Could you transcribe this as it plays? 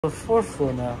The fourth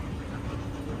floor now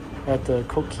at the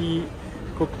KOTOBUKIYA.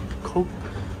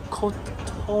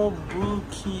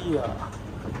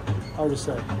 Hard to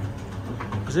say.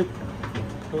 Is it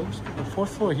closed? The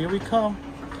fourth floor, here we come.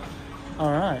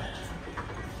 Alright.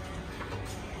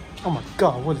 Oh my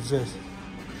god, what is this?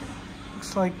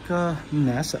 Looks like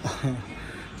NASA.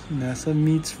 NASA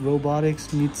meets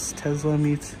robotics, meets Tesla,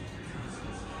 meets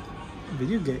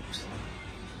video games.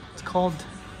 It's called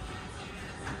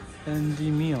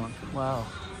Neon. Wow.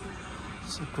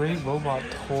 It's a great robot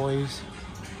toys.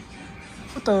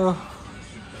 What the?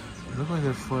 They look like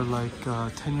they're for like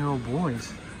 10-year-old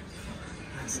boys.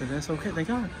 I said that's okay, thank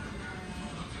God.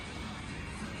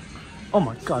 Oh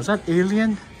my god, is that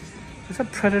Alien? Is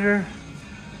that Predator?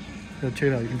 Yo, check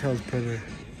it out, you can tell it's Predator.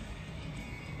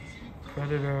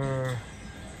 Predator.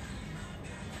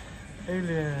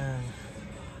 Alien.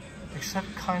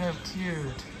 Except kind of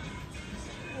cute.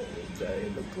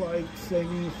 They look like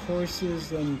flying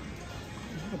horses and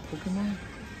is that a Pokemon?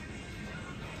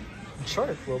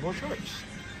 Shark, Robo Sharks.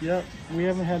 Yeah, we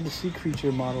haven't had the sea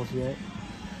creature models yet.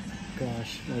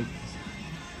 Gosh, like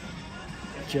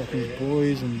Japanese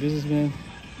boys and businessmen.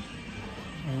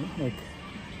 Like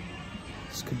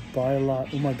this could buy a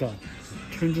lot. Oh my god.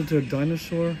 Turns into a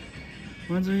dinosaur.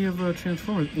 Reminds me of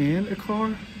Transformers and a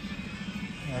car.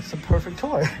 That's the perfect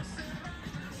toy.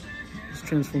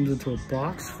 Transforms into a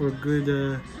box for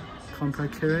good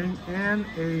compact carrying, and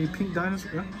a pink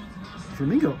dinosaur.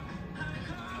 Flamingo.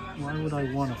 Why would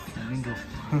I want a flamingo?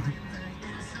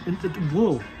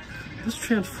 Whoa! This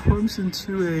transforms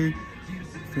into a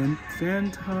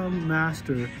Phantom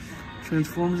Master.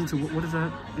 Transforms into what is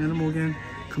that animal again?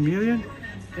 Chameleon,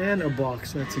 and a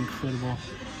box. That's incredible.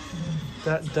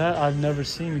 That I've never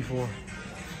seen before.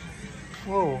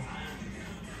 Whoa!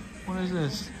 What is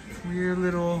this? Weird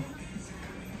little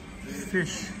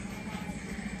fish.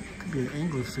 Could be an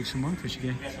anglerfish and monkfish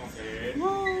again.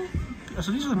 Whoa!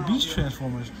 So these are the beast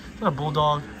transformers. Is that a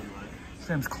bulldog? His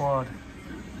name's Claude.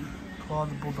 Claude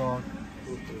the bulldog.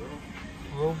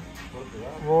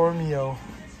 Romeo.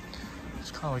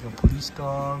 It's kind of like a police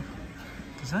dog.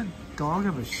 Does that dog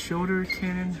have a shoulder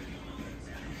cannon?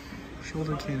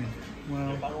 Shoulder cannon.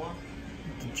 Wow.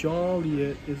 The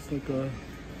Joliet is like a,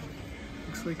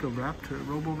 looks like a raptor, a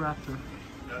Robo-Raptor.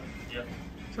 Yeah.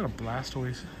 Is that a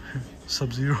Blastoise?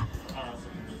 Sub-Zero.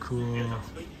 Cool.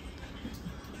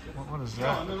 What is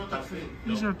that?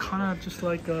 These are kind of just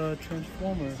like a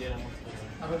Transformer.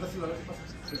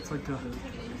 It's like a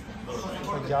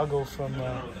Yago from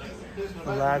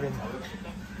Aladdin.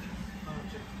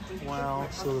 Wow.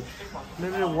 So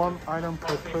limited one item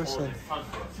per person.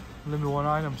 Limited one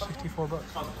item, 64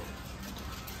 bucks.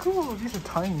 Cool, these are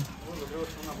tiny.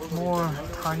 More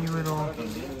tiny little.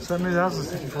 So maybe that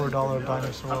was a $64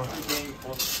 dinosaur.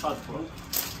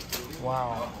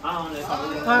 Wow.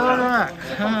 Look at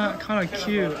that. Kind of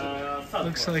cute.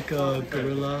 Looks like a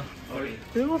gorilla.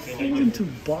 They all fit into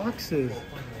boxes.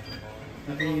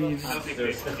 These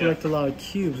collect a lot of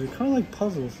cubes. They're kind of like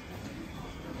puzzles.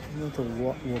 Is that the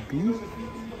Wabi?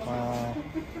 Wow.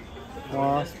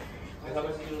 Wasp.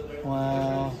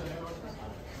 Wow.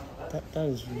 That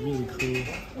is really cool. A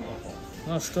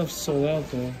lot of stuff sold out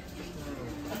though.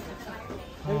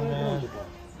 Oh man.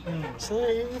 So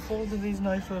they even folded these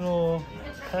nice little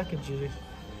packages.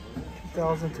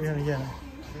 2,300 yen.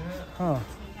 Huh.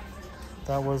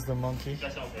 That was the monkey.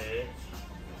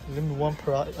 Limit one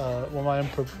item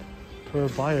per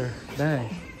buyer. Dang.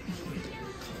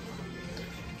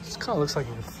 This kind of looks like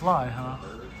it can fly, huh?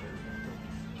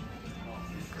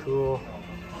 Cool.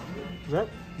 Is that?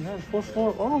 Yeah, fourth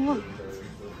floor. Oh look,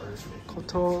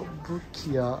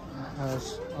 KOTOBUKIYA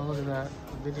has. Oh look at that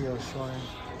video showing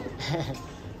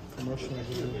promotional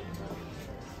video.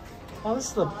 Oh,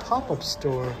 this is a pop-up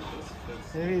store.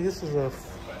 Maybe this is a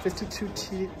 52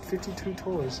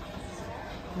 toys.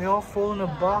 They all fall into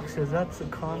boxes. That's the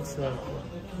concept.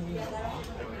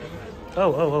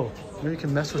 Oh! Maybe you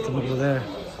can mess with them over there.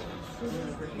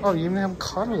 Oh, you even have a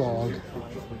catalog.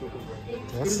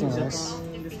 That's nice.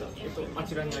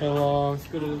 Catalog.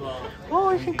 Oh,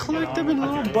 you can collect them in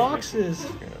little boxes.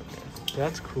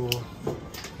 That's cool.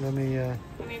 Let me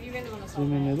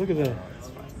zoom in there. Look at that.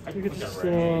 You can just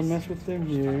mess with them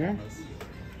here.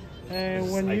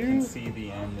 And when you,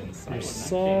 your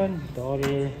son,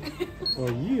 daughter,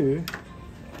 or you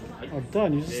are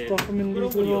done, you just stuff them in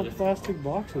these little plastic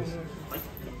boxes.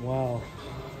 Wow.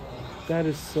 That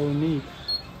is so neat.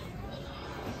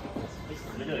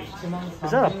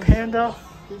 Is that a panda?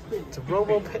 It's a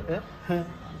robo-panda. It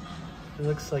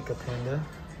looks like a panda.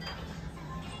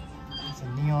 It's a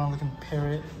neon-looking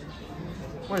parrot.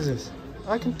 What is this?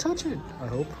 I can touch it, I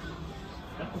hope.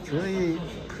 really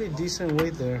pretty decent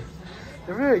weight there.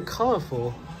 They're very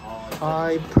colorful.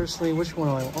 I personally, which one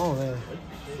do I want? Oh, there.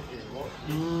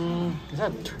 Is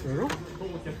that a turtle?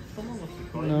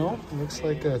 No, it looks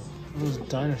like those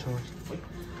dinosaurs.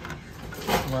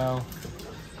 Wow.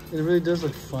 It really does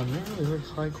look fun. It really looks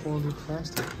high quality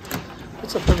plastic.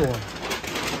 What's the purple one?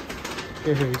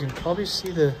 Here, you can probably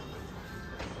see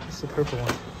what's the purple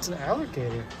one? It's an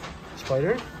alligator.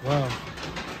 Spider? Wow.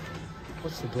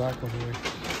 What's the black one here?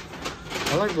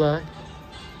 I like black.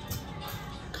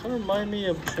 Kind of remind me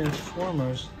of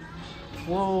Transformers.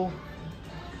 Whoa.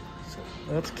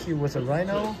 That's cute. What's a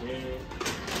rhino?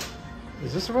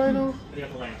 Is this a rhino? I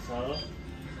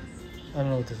don't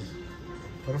know what this is.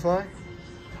 Butterfly?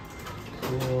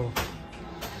 Cool.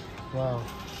 Wow.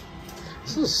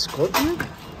 This is a scorpion?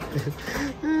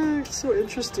 It's so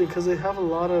interesting because they have a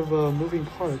lot of moving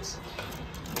parts.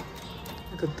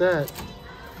 Look at that.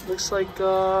 Looks like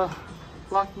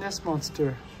Loch Ness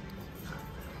Monster.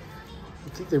 I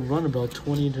think they run about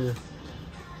 $20 to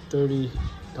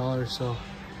 $30, so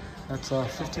that's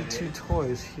 52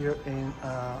 toys here in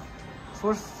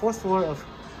fourth floor of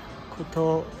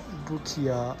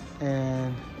KOTOBUKIYA,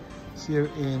 and here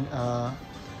in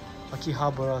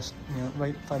Akihabara,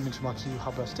 right 5 minutes from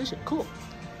Akihabara station. Cool.